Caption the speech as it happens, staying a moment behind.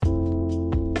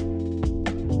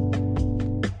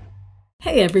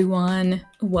Hey everyone,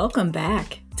 welcome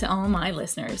back to all my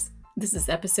listeners. This is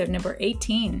episode number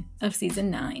 18 of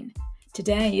season 9.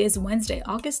 Today is Wednesday,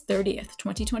 August 30th,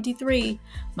 2023.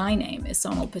 My name is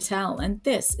Sonal Patel, and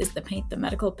this is the Paint the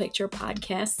Medical Picture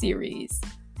podcast series.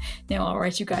 Now, all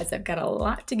right, you guys, I've got a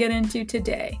lot to get into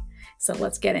today, so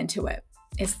let's get into it.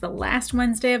 It's the last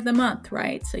Wednesday of the month,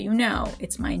 right? So you know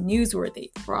it's my Newsworthy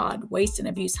fraud, waste, and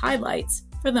abuse highlights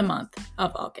for the month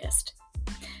of August.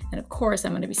 And of course,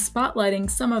 I'm going to be spotlighting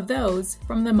some of those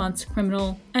from the month's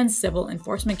criminal and civil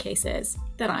enforcement cases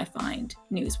that I find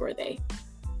newsworthy.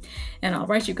 And all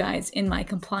right, you guys, in my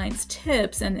compliance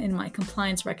tips and in my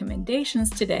compliance recommendations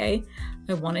today,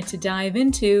 I wanted to dive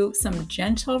into some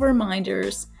gentle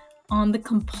reminders on the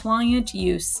compliant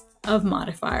use of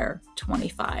Modifier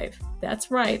 25.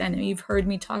 That's right, I know you've heard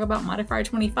me talk about Modifier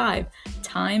 25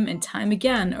 time and time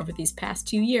again over these past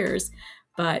 2 years,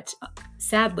 but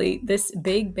sadly, this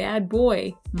big bad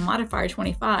boy, Modifier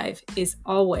 25, is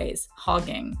always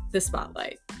hogging the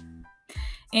spotlight.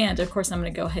 And of course, I'm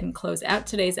going to go ahead and close out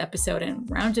today's episode and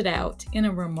round it out in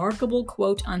a remarkable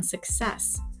quote on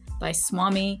success by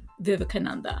Swami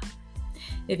Vivekananda.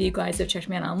 If you guys have checked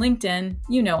me out on LinkedIn,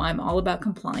 you know I'm all about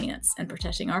compliance and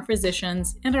protecting our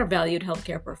physicians and our valued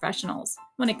healthcare professionals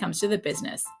when it comes to the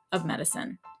business of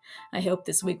medicine. I hope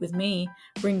this week with me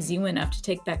brings you enough to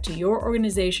take back to your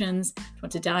organizations,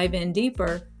 to dive in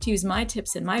deeper, to use my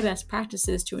tips and my best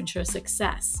practices to ensure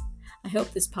success. I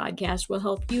hope this podcast will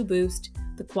help you boost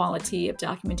the quality of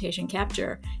documentation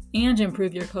capture and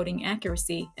improve your coding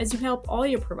accuracy as you help all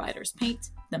your providers paint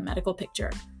the medical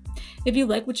picture. If you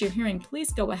like what you're hearing,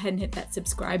 please go ahead and hit that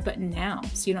subscribe button now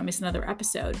so you don't miss another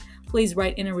episode. Please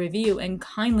write in a review and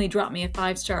kindly drop me a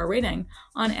 5-star rating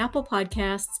on Apple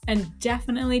Podcasts, and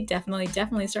definitely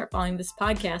start following this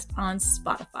podcast on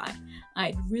Spotify.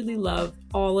 I'd really love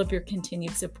all of your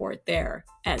continued support there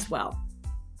as well.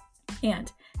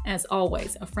 And as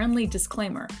always, a friendly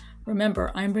disclaimer. Remember,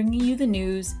 I'm bringing you the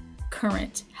news,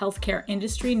 current healthcare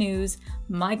industry news,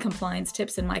 my compliance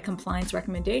tips and my compliance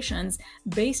recommendations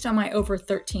based on my over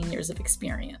 13 years of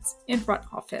experience in front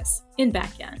office, in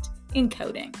back end, in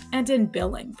coding, and in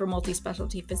billing for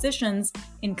multi-specialty physicians,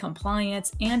 in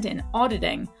compliance, and in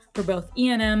auditing for both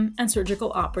E&M and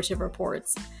surgical operative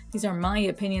reports. These are my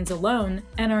opinions alone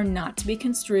and are not to be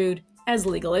construed as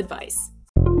legal advice.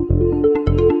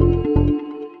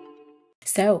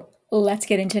 So let's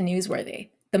get into Newsworthy,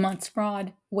 the month's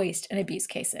fraud, waste, and abuse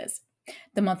cases.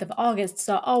 The month of August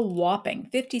saw a whopping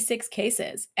 56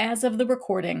 cases as of the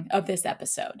recording of this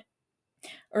episode.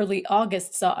 Early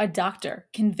August saw a doctor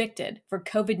convicted for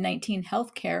COVID-19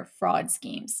 healthcare fraud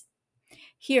schemes.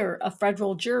 Here, a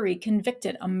federal jury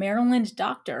convicted a Maryland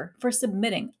doctor for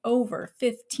submitting over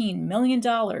 $15 million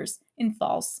in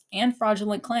false and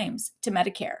fraudulent claims to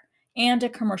Medicare and a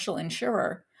commercial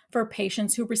insurer for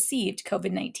patients who received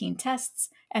COVID-19 tests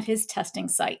at his testing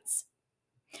sites.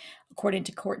 According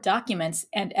to court documents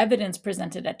and evidence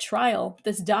presented at trial,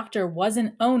 this doctor was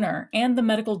an owner and the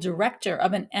medical director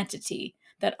of an entity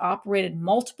that operated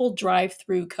multiple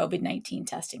drive-through COVID-19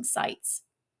 testing sites.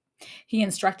 He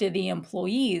instructed the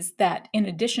employees that, in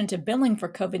addition to billing for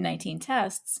COVID-19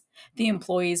 tests, the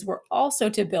employees were also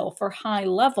to bill for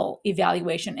high-level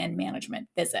evaluation and management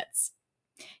visits.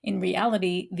 In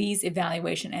reality, these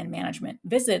evaluation and management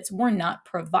visits were not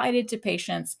provided to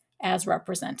patients as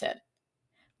represented.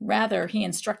 Rather, he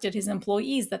instructed his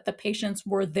employees that the patients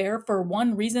were there for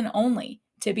one reason only,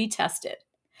 to be tested,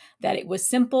 that it was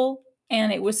simple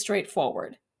and it was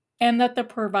straightforward, and that the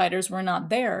providers were not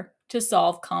there to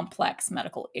solve complex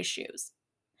medical issues.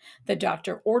 The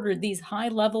doctor ordered these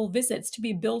high-level visits to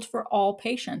be billed for all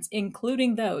patients,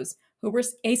 including those who were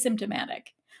asymptomatic,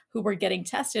 who were getting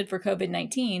tested for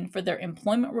COVID-19 for their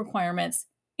employment requirements,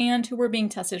 and who were being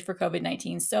tested for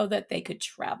COVID-19 so that they could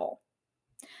travel.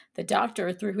 The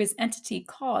doctor, through his entity,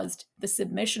 caused the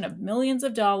submission of millions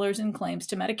of dollars in claims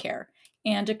to Medicare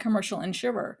and a commercial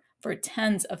insurer for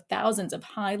tens of thousands of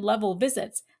high-level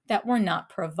visits that were not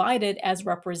provided as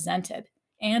represented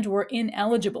and were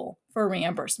ineligible for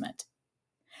reimbursement.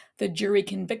 The jury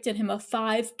convicted him of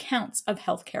 5 counts of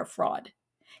healthcare fraud.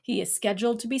 He is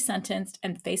scheduled to be sentenced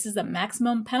and faces a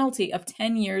maximum penalty of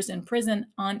 10 years in prison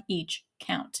on each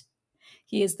count.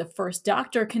 He is the first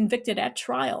doctor convicted at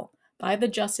trial by the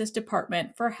Justice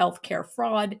Department for healthcare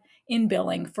fraud in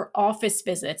billing for office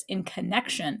visits in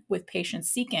connection with patients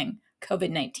seeking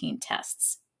COVID-19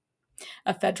 tests.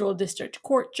 A federal district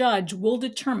court judge will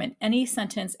determine any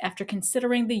sentence after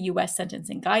considering the U.S.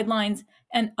 sentencing guidelines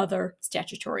and other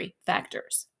statutory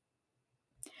factors.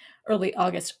 Early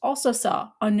August also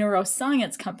saw a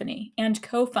neuroscience company and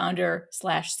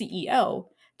co-founder/CEO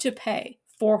to pay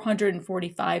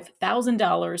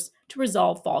 $445,000 to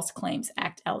resolve False Claims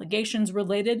Act allegations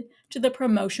related to the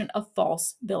promotion of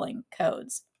false billing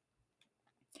codes.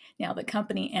 Now, the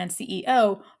company and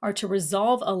CEO are to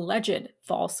resolve alleged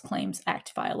False Claims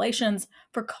Act violations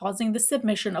for causing the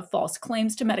submission of false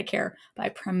claims to Medicare by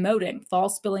promoting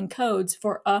false billing codes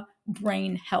for a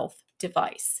brain health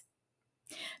device.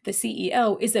 The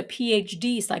CEO is a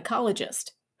PhD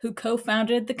psychologist who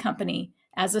co-founded the company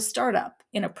as a startup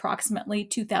in approximately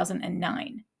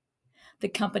 2009. The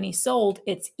company sold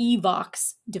its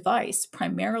eVox device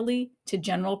primarily to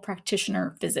general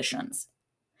practitioner physicians.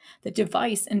 The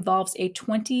device involves a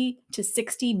 20 to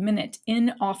 60-minute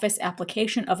in-office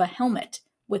application of a helmet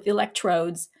with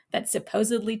electrodes that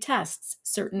supposedly tests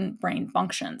certain brain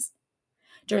functions.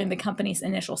 During the company's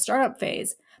initial startup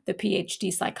phase, the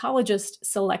PhD psychologist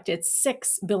selected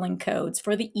 6 billing codes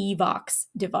for the eVox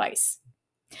device.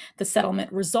 The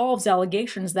settlement resolves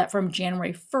allegations that from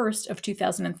January 1st of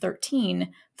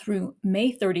 2013 through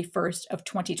May 31st of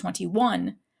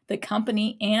 2021, the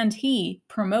company and he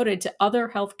promoted to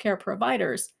other healthcare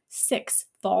providers 6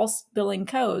 false billing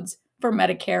codes for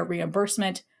Medicare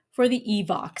reimbursement for the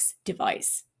eVox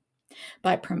device.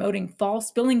 By promoting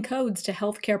false billing codes to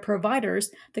healthcare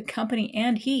providers, the company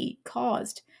and he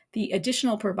caused the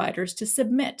additional providers to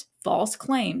submit false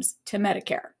claims to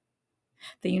Medicare.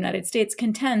 The United States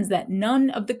contends that none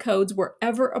of the codes were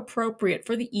ever appropriate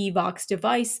for the eVox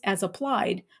device as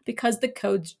applied because the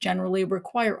codes generally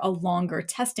require a longer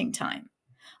testing time,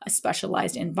 a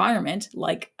specialized environment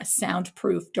like a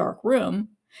soundproof dark room,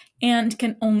 and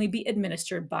can only be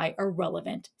administered by a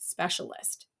relevant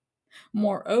specialist.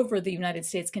 Moreover, the United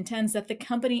States contends that the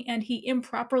company and he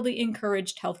improperly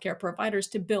encouraged healthcare providers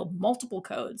to build multiple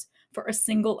codes for a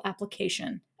single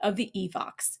application of the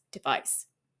eVox device.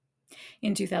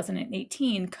 In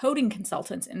 2018, coding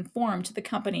consultants informed the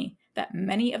company that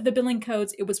many of the billing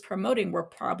codes it was promoting were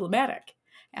problematic,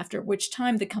 after which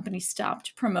time the company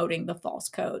stopped promoting the false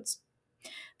codes.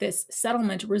 This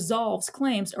settlement resolves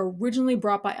claims originally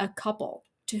brought by a couple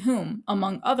to whom,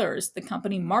 among others, the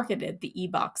company marketed the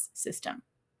eVox system.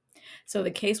 So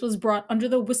the case was brought under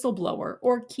the whistleblower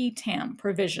or qui tam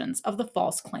provisions of the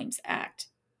False Claims Act.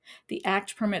 The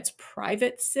act permits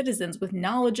private citizens with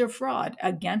knowledge of fraud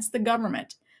against the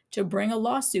government to bring a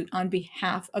lawsuit on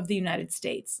behalf of the United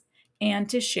States and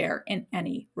to share in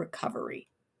any recovery.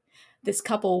 This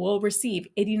couple will receive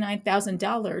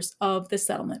 $89,000 of the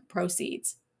settlement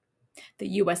proceeds. The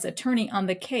U.S. attorney on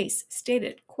the case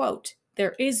stated, quote,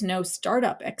 "There is no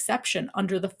startup exception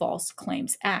under the False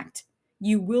Claims Act.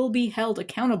 You will be held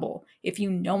accountable if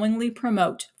you knowingly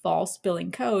promote false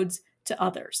billing codes to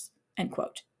others," end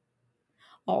quote.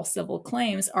 All civil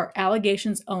claims are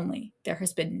allegations only. There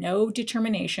has been no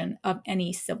determination of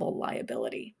any civil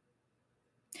liability.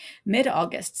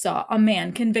 Mid-August saw a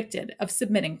man convicted of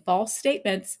submitting false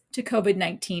statements to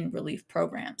COVID-19 relief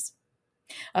programs.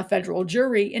 A federal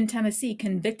jury in Tennessee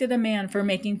convicted a man for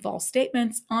making false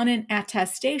statements on an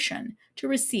attestation to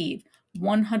receive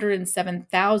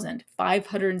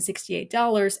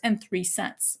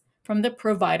 $107,568.03 from the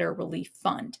Provider Relief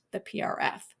Fund, the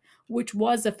PRF, which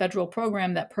was a federal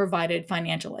program that provided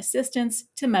financial assistance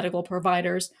to medical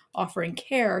providers offering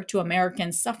care to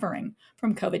Americans suffering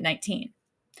from COVID-19.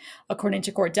 According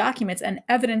to court documents and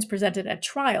evidence presented at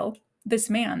trial, this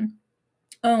man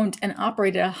owned and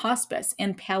operated a hospice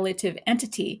and palliative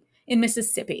entity in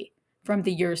Mississippi from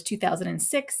the years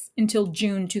 2006 until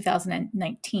June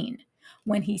 2019,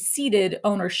 when he ceded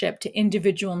ownership to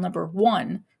individual number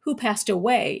 1, who passed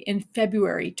away in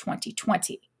February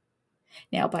 2020.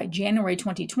 Now, by January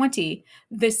 2020,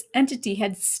 this entity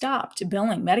had stopped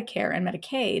billing Medicare and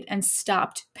Medicaid and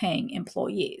stopped paying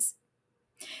employees.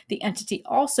 The entity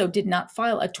also did not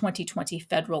file a 2020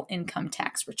 federal income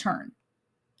tax return.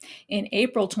 In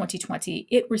April 2020,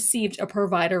 it received a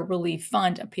Provider Relief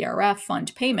Fund, a PRF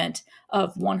fund payment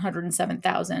of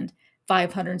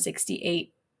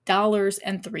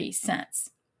 $107,568.03.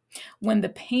 When the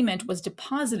payment was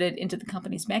deposited into the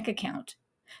company's bank account,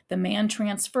 the man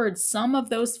transferred some of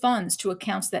those funds to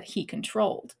accounts that he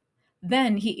controlled.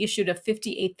 Then he issued a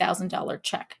 $58,000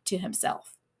 check to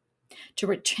himself. To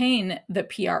retain the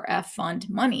PRF fund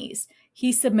monies,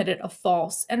 he submitted a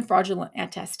false and fraudulent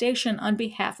attestation on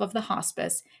behalf of the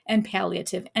hospice and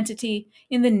palliative entity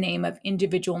in the name of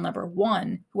individual number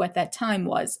 1, who at that time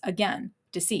was, again,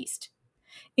 deceased.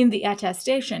 In the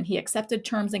attestation, he accepted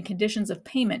terms and conditions of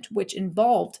payment which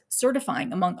involved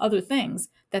certifying, among other things,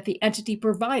 that the entity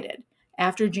provided,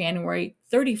 after January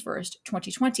 31st,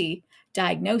 2020,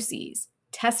 diagnoses,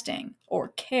 testing, or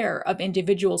care of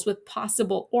individuals with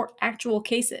possible or actual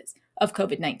cases of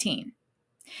COVID-19.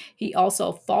 He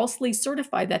also falsely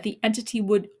certified that the entity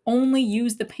would only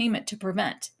use the payment to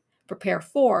prevent, prepare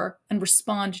for, and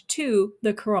respond to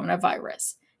the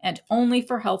coronavirus, and only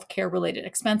for healthcare related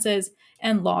expenses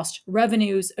and lost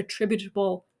revenues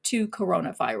attributable to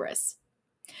coronavirus.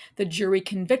 The jury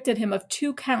convicted him of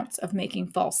 2 counts of making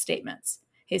false statements.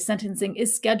 His sentencing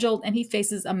is scheduled and he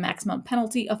faces a maximum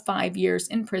penalty of 5 years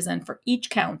in prison for each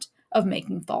count of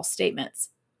making false statements.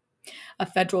 A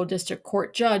federal district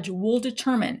court judge will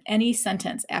determine any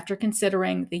sentence after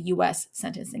considering the U.S.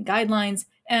 sentencing guidelines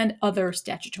and other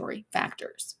statutory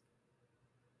factors.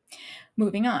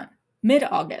 Moving on,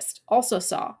 mid-August also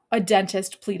saw a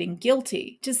dentist pleading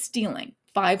guilty to stealing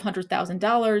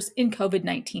 $500,000 in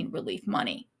COVID-19 relief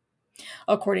money.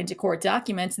 According to court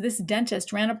documents, this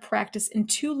dentist ran a practice in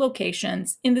 2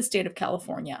 locations in the state of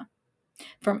California.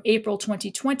 From April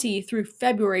 2020 through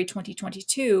February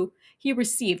 2022, he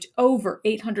received over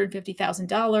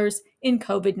 $850,000 in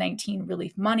COVID-19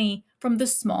 relief money from the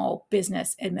Small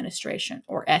Business Administration,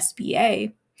 or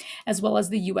SBA, as well as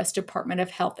the U.S. Department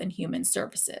of Health and Human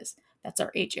Services. That's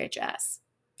our HHS.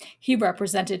 He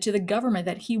represented to the government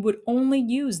that he would only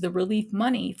use the relief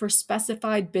money for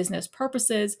specified business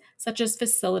purposes such as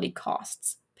facility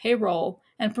costs, payroll,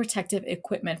 and protective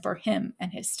equipment for him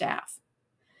and his staff.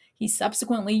 He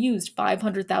subsequently used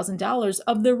 $500,000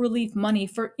 of the relief money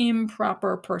for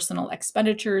improper personal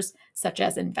expenditures such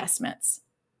as investments.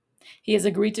 He has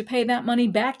agreed to pay that money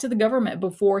back to the government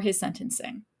before his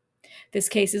sentencing. This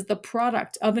case is the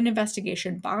product of an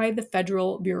investigation by the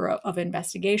Federal Bureau of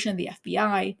Investigation, the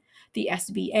FBI, the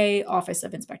SBA, Office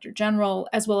of Inspector General,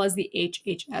 as well as the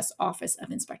HHS, Office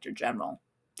of Inspector General.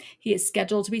 He is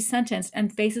scheduled to be sentenced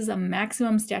and faces a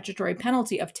maximum statutory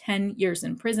penalty of 10 years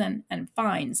in prison and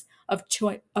fines of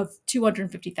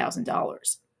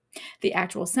 $250,000. The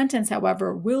actual sentence,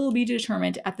 however, will be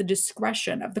determined at the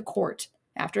discretion of the court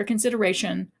after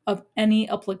consideration of any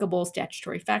applicable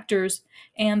statutory factors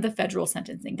and the federal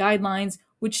sentencing guidelines,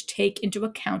 which take into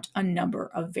account a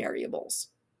number of variables.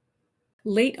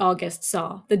 Late August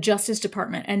saw the Justice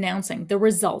Department announcing the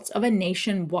results of a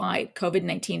nationwide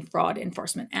COVID-19 fraud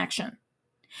enforcement action.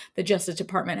 The Justice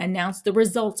Department announced the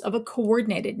results of a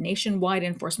coordinated nationwide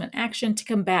enforcement action to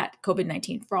combat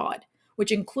COVID-19 fraud,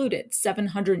 which included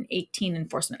 718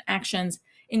 enforcement actions,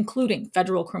 including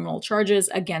federal criminal charges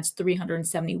against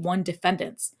 371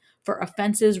 defendants for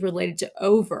offenses related to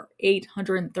over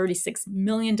 $836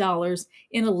 million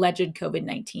in alleged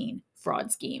COVID-19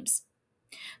 fraud schemes.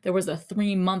 There was a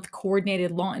 3-month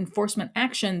coordinated law enforcement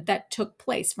action that took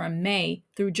place from May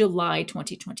through July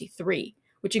 2023,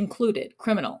 which included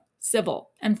criminal,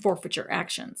 civil, and forfeiture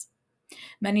actions.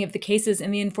 Many of the cases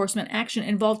in the enforcement action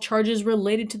involved charges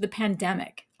related to the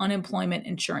pandemic, unemployment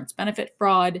insurance benefit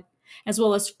fraud, as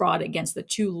well as fraud against the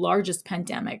 2 largest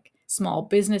pandemic Small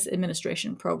Business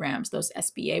Administration programs, those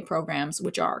SBA programs,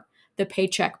 which are the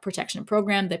Paycheck Protection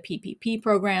Program, the PPP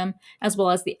program, as well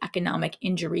as the Economic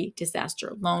Injury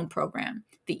Disaster Loan Program,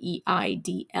 the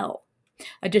EIDL.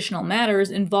 Additional matters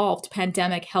involved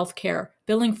pandemic healthcare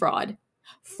billing fraud,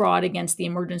 fraud against the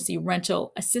Emergency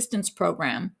Rental Assistance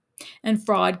Program, and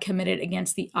fraud committed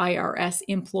against the IRS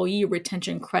Employee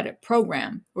Retention Credit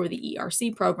Program, or the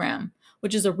ERC program,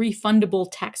 which is a refundable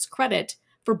tax credit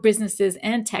for businesses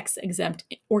and tax-exempt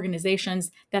organizations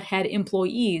that had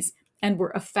employees and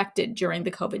were affected during the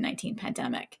COVID-19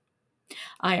 pandemic.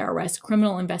 IRS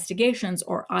Criminal Investigations,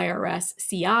 or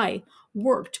IRS-CI,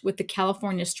 worked with the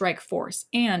California Strike Force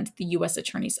and the U.S.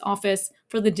 Attorney's Office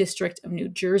for the District of New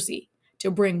Jersey to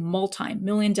bring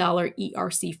multi-million-dollar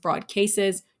ERC fraud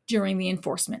cases during the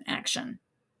enforcement action.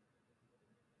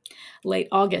 Late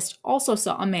August also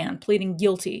saw a man pleading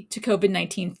guilty to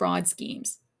COVID-19 fraud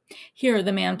schemes. Here,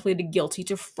 the man pleaded guilty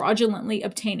to fraudulently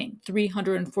obtaining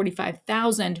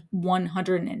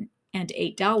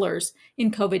 $345,108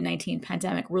 in COVID-19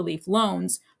 pandemic relief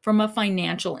loans from a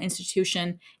financial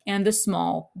institution and the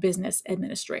Small Business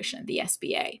Administration, the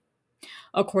SBA.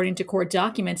 According to court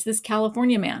documents, this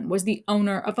California man was the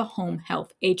owner of a home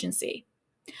health agency.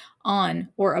 On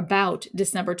or about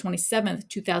December 27,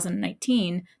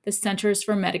 2019, the Centers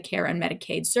for Medicare and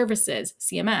Medicaid Services,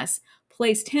 CMS,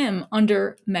 placed him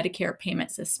under Medicare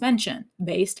payment suspension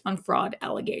based on fraud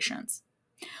allegations.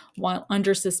 While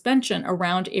under suspension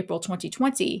around April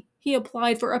 2020, he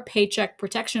applied for a Paycheck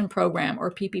Protection Program,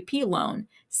 or PPP loan,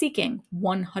 seeking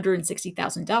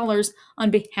 $160,000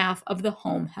 on behalf of the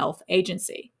home health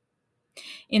agency.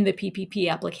 In the PPP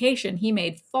application, he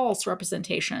made false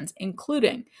representations,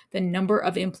 including the number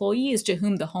of employees to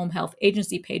whom the home health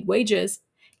agency paid wages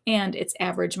and its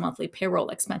average monthly payroll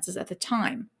expenses at the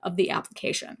time of the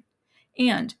application.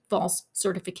 and false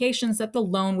certifications that the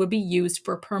loan would be used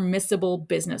for permissible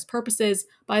business purposes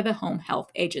by the Home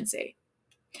Health Agency.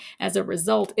 As a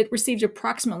result, it received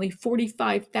approximately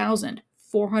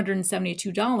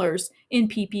 $45,472 in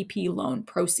PPP loan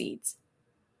proceeds.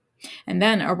 And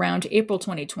then around April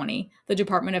 2020, the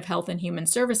Department of Health and Human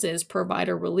Services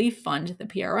Provider Relief Fund, the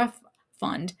PRF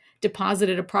fund,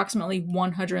 deposited approximately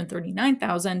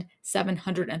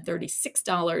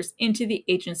 $139,736 into the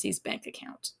agency's bank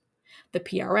account. The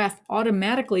PRF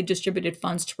automatically distributed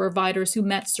funds to providers who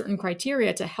met certain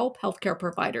criteria to help healthcare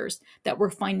providers that were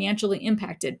financially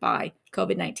impacted by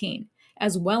COVID-19,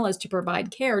 as well as to provide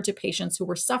care to patients who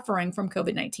were suffering from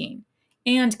COVID-19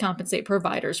 and compensate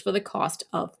providers for the cost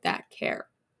of that care.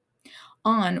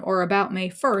 On or about May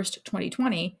 1st,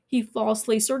 2020, he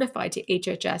falsely certified to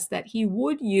HHS that he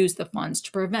would use the funds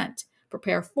to prevent,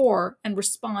 prepare for, and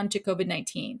respond to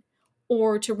COVID-19,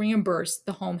 or to reimburse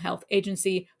the Home Health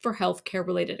Agency for health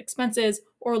care-related expenses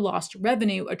or lost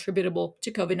revenue attributable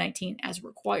to COVID-19 as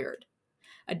required.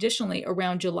 Additionally,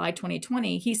 around July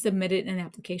 2020, he submitted an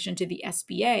application to the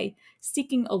SBA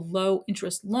seeking a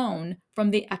low-interest loan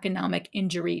from the Economic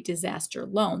Injury Disaster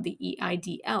Loan, the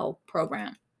EIDL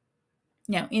program.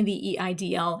 Now, in the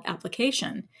EIDL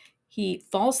application, he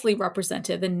falsely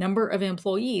represented the number of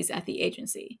employees at the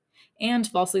agency and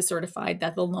falsely certified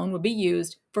that the loan would be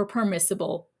used for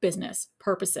permissible business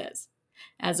purposes.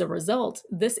 As a result,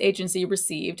 this agency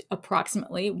received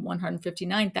approximately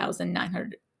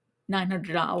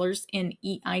 $159,900 in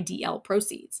EIDL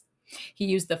proceeds. He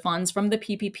used the funds from the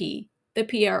PPP, the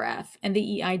PRF, and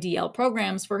the EIDL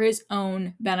programs for his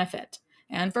own benefit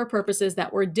and for purposes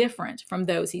that were different from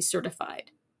those he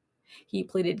certified. He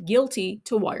pleaded guilty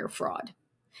to wire fraud.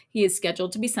 He is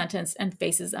scheduled to be sentenced and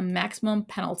faces a maximum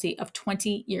penalty of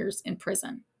 20 years in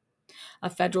prison. A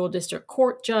federal district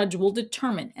court judge will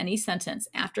determine any sentence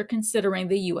after considering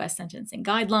the U.S. sentencing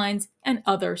guidelines and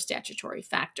other statutory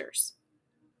factors.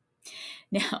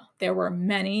 Now, there were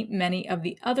many of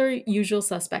the other usual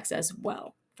suspects as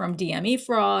well, from DME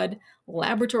fraud,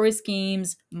 laboratory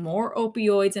schemes, more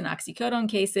opioids and oxycodone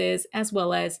cases, as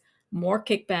well as more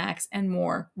kickbacks and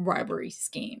more bribery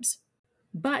schemes.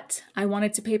 But I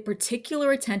wanted to pay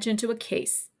particular attention to a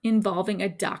case involving a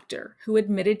doctor who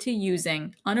admitted to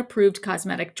using unapproved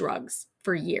cosmetic drugs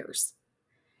for years.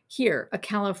 Here, a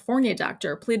California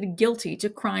doctor pleaded guilty to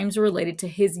crimes related to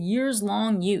his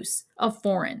years-long use of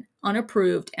foreign,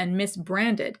 unapproved, and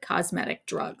misbranded cosmetic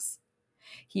drugs.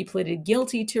 He pleaded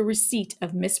guilty to receipt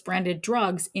of misbranded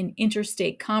drugs in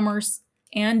interstate commerce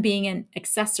and being an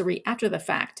accessory after the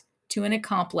fact to an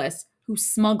accomplice who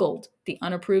smuggled the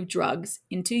unapproved drugs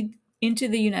into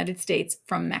the United States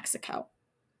from Mexico.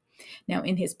 Now,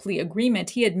 in his plea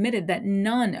agreement, he admitted that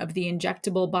none of the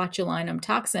injectable botulinum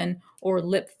toxin or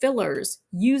lip fillers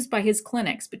used by his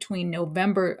clinics between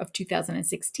November of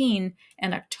 2016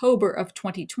 and October of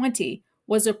 2020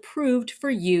 was approved for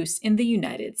use in the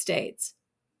United States.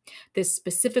 This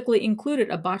specifically included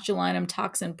a botulinum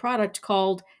toxin product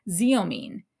called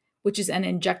Xeomine, which is an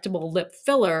injectable lip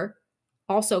filler,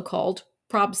 also called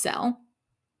Probcel.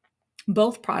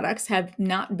 Both products have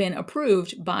not been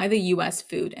approved by the U.S.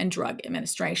 Food and Drug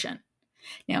Administration.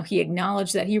 Now, he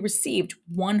acknowledged that he received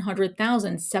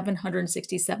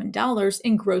 $100,767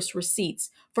 in gross receipts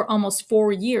for almost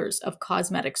 4 years of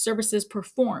cosmetic services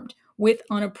performed with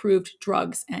unapproved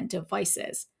drugs and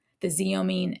devices, the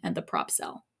Xeomine and the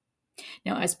Probcel.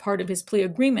 Now, as part of his plea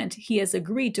agreement, he has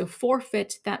agreed to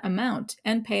forfeit that amount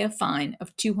and pay a fine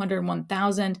of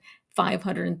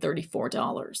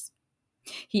 $201,534.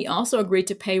 He also agreed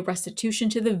to pay restitution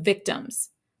to the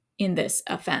victims in this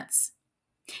offense.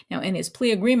 Now, in his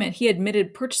plea agreement, he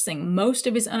admitted purchasing most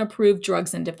of his unapproved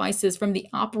drugs and devices from the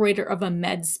operator of a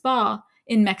med spa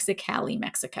in Mexicali,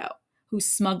 Mexico, who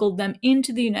smuggled them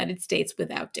into the United States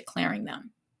without declaring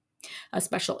them. A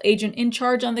special agent in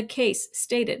charge on the case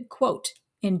stated, quote,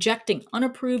 "Injecting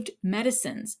unapproved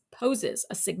medicines poses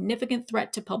a significant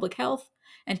threat to public health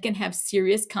and can have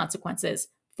serious consequences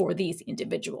for these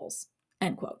individuals,"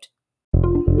 end quote.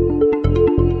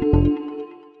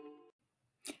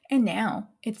 And now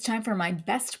it's time for my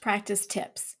best practice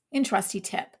tips in Trusty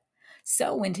Tip.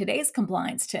 So in today's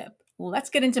compliance tip,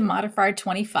 let's get into Modifier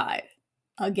 25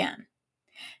 again.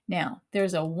 Now,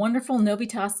 there's a wonderful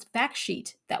Novitas fact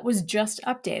sheet that was just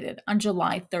updated on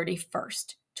July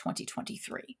 31st,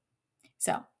 2023.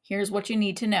 So here's what you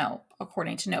need to know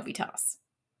according to Novitas.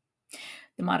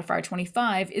 The Modifier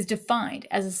 25 is defined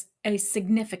as a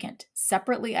significant,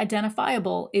 separately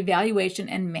identifiable evaluation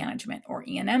and management, or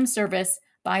E&M service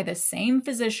by the same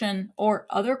physician or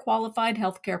other qualified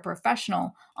healthcare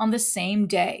professional on the same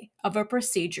day of a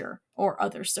procedure or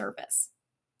other service.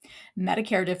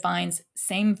 Medicare defines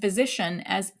same physician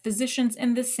as physicians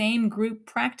in the same group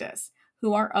practice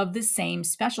who are of the same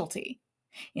specialty.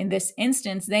 In this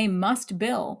instance, they must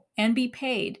bill and be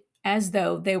paid as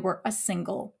though they were a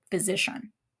single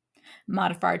physician.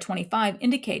 Modifier 25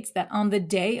 indicates that on the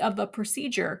day of a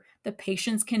procedure, the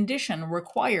patient's condition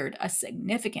required a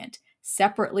significant,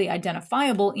 separately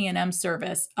identifiable E&M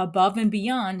service above and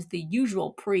beyond the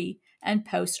usual pre- and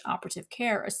post-operative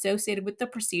care associated with the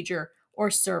procedure or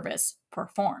service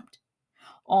performed.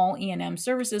 All E&M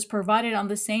services provided on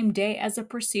the same day as a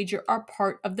procedure are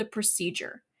part of the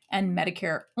procedure, and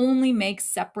Medicare only makes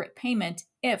separate payment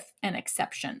if an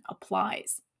exception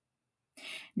applies.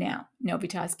 Now,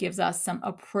 Novitas gives us some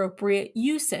appropriate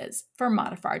uses for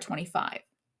Modifier 25.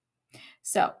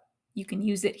 So, you can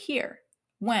use it here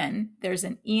when there's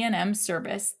an E&M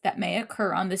service that may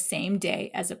occur on the same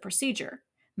day as a procedure.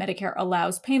 Medicare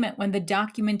allows payment when the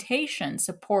documentation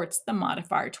supports the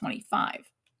Modifier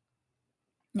 25.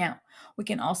 Now, we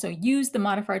can also use the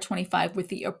Modifier 25 with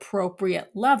the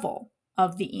appropriate level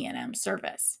of the E&M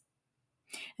service.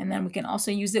 And then we can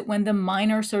also use it when the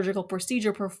minor surgical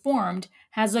procedure performed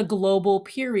has a global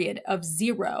period of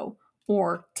 0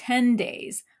 or 10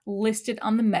 days listed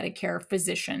on the Medicare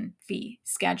physician fee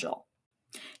schedule.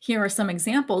 Here are some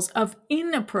examples of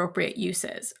inappropriate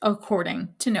uses according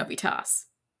to Novitas.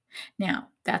 Now,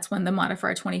 that's when the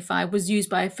Modifier 25 was used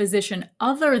by a physician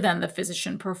other than the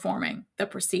physician performing the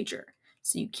procedure.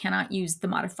 So you cannot use the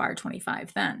Modifier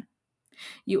 25 then.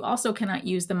 You also cannot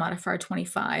use the Modifier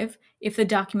 25 if the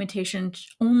documentation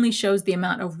only shows the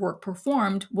amount of work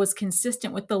performed was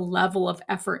consistent with the level of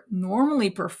effort normally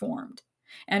performed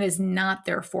and is not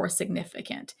therefore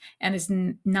significant and is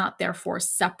not therefore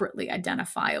separately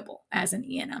identifiable as an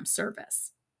E&M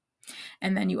service.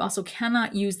 And then you also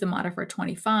cannot use the Modifier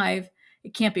 25.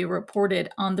 It can't be reported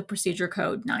on the procedure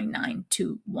code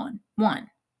 99211.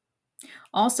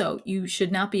 Also, you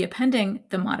should not be appending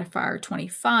the Modifier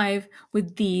 25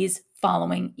 with these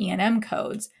following E&M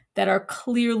codes that are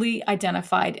clearly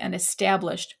identified and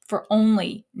established for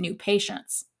only new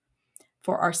patients.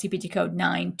 For our CPT code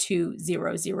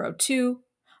 92002,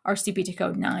 our CPT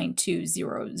code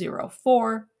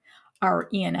 92004, our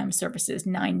E&M services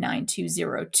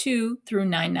 99202 through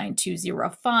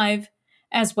 99205,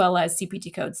 as well as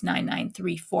CPT codes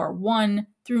 99341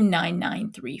 through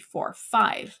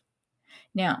 99345.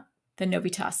 Now, the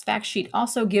Novitas fact sheet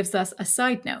also gives us a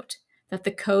side note that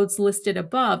the codes listed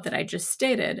above that I just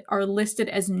stated are listed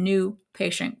as new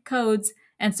patient codes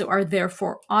and so are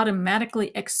therefore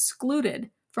automatically excluded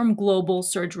from global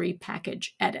surgery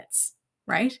package edits,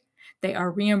 right? They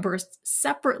are reimbursed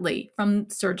separately from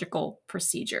surgical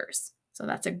procedures. So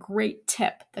that's a great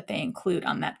tip that they include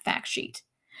on that fact sheet.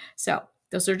 So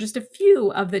those are just a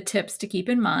few of the tips to keep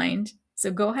in mind.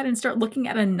 So go ahead and start looking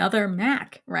at another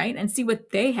MAC, right? And see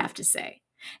what they have to say.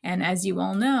 And as you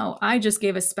all know, I just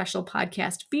gave a special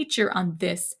podcast feature on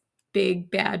this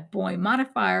big bad boy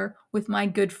modifier with my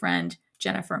good friend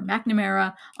Jennifer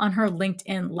McNamara on her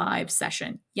LinkedIn live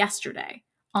session yesterday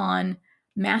on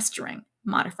mastering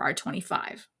Modifier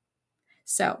 25.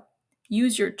 So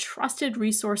use your trusted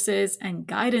resources and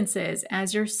guidances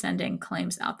as you're sending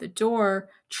claims out the door,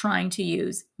 trying to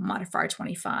use Modifier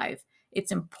 25.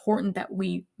 It's important that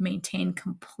we maintain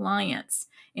compliance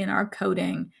in our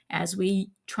coding as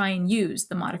we try and use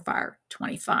the Modifier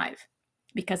 25,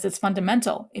 because it's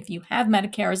fundamental if you have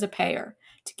Medicare as a payer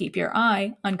to keep your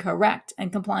eye on correct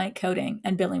and compliant coding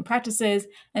and billing practices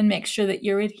and make sure that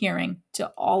you're adhering to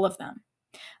all of them.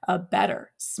 A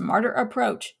better, smarter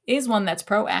approach is one that's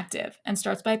proactive and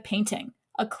starts by painting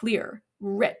a clear,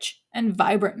 rich, and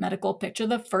vibrant medical picture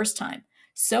the first time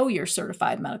so your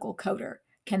certified medical coder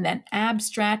can then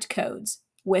abstract codes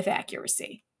with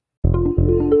accuracy.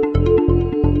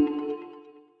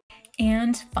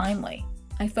 And finally,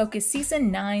 I focus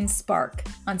Season 9 Spark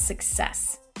on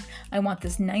success. I want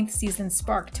this 9th season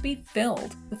Spark to be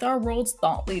filled with our world's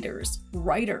thought leaders,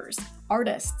 writers,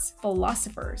 artists,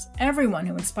 philosophers, everyone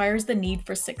who inspires the need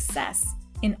for success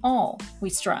in all we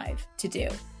strive to do.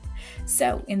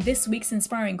 So, in this week's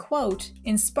inspiring quote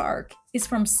in Spark is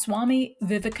from Swami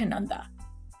Vivekananda.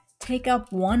 Take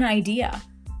up one idea.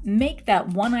 Make that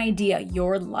one idea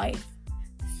your life.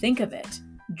 Think of it.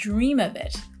 Dream of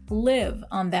it. Live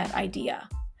on that idea.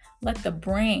 Let the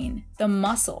brain, the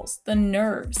muscles, the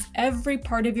nerves, every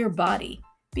part of your body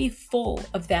be full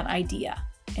of that idea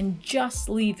and just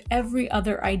leave every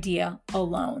other idea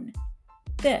alone.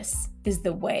 This is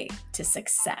the way to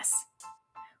success.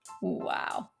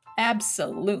 Wow.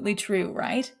 Absolutely true,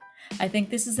 right? I think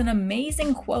this is an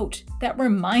amazing quote that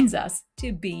reminds us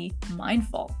to be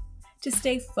mindful, to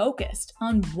stay focused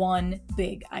on one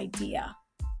big idea,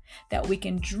 that we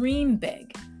can dream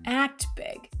big, act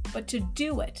big, but to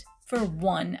do it for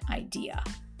one idea.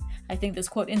 I think this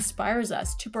quote inspires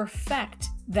us to perfect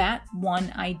that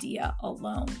one idea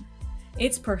alone.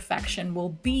 Its perfection will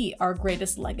be our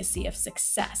greatest legacy of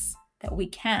success that we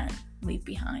can leave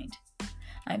behind.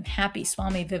 I'm happy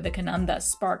Swami Vivekananda's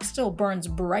spark still burns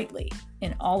brightly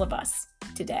in all of us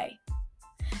today.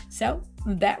 So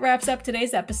that wraps up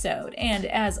today's episode, and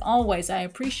as always, I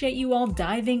appreciate you all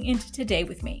diving into today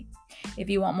with me. If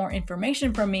you want more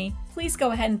information from me, please go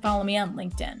ahead and follow me on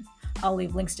LinkedIn. I'll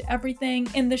leave links to everything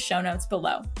in the show notes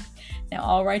below. Now,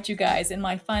 all right, you guys, in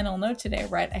my final note today,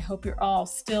 I hope you're all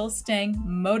still staying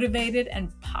motivated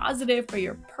and positive for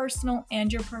your personal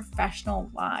and your professional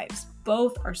lives.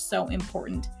 Both are so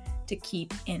important to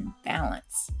keep in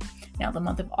balance. Now, the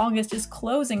month of August is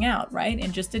closing out,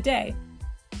 in just a day.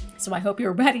 So I hope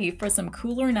you're ready for some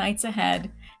cooler nights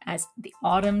ahead as the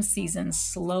autumn season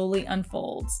slowly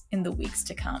unfolds in the weeks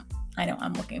to come. I know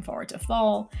I'm looking forward to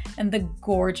fall and the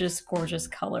gorgeous, gorgeous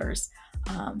colors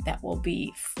that will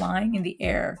be flying in the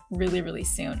air really, really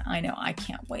soon. I know, I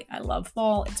can't wait. I love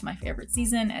fall. It's my favorite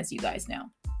season, as you guys know.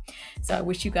 So I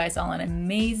wish you guys all an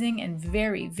amazing and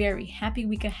very, very happy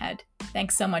week ahead.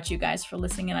 Thanks so much, you guys, for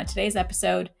listening in on today's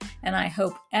episode. And I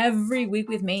hope every week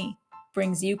with me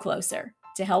brings you closer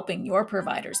to helping your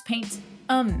providers paint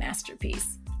a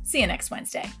masterpiece. See you next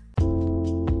Wednesday.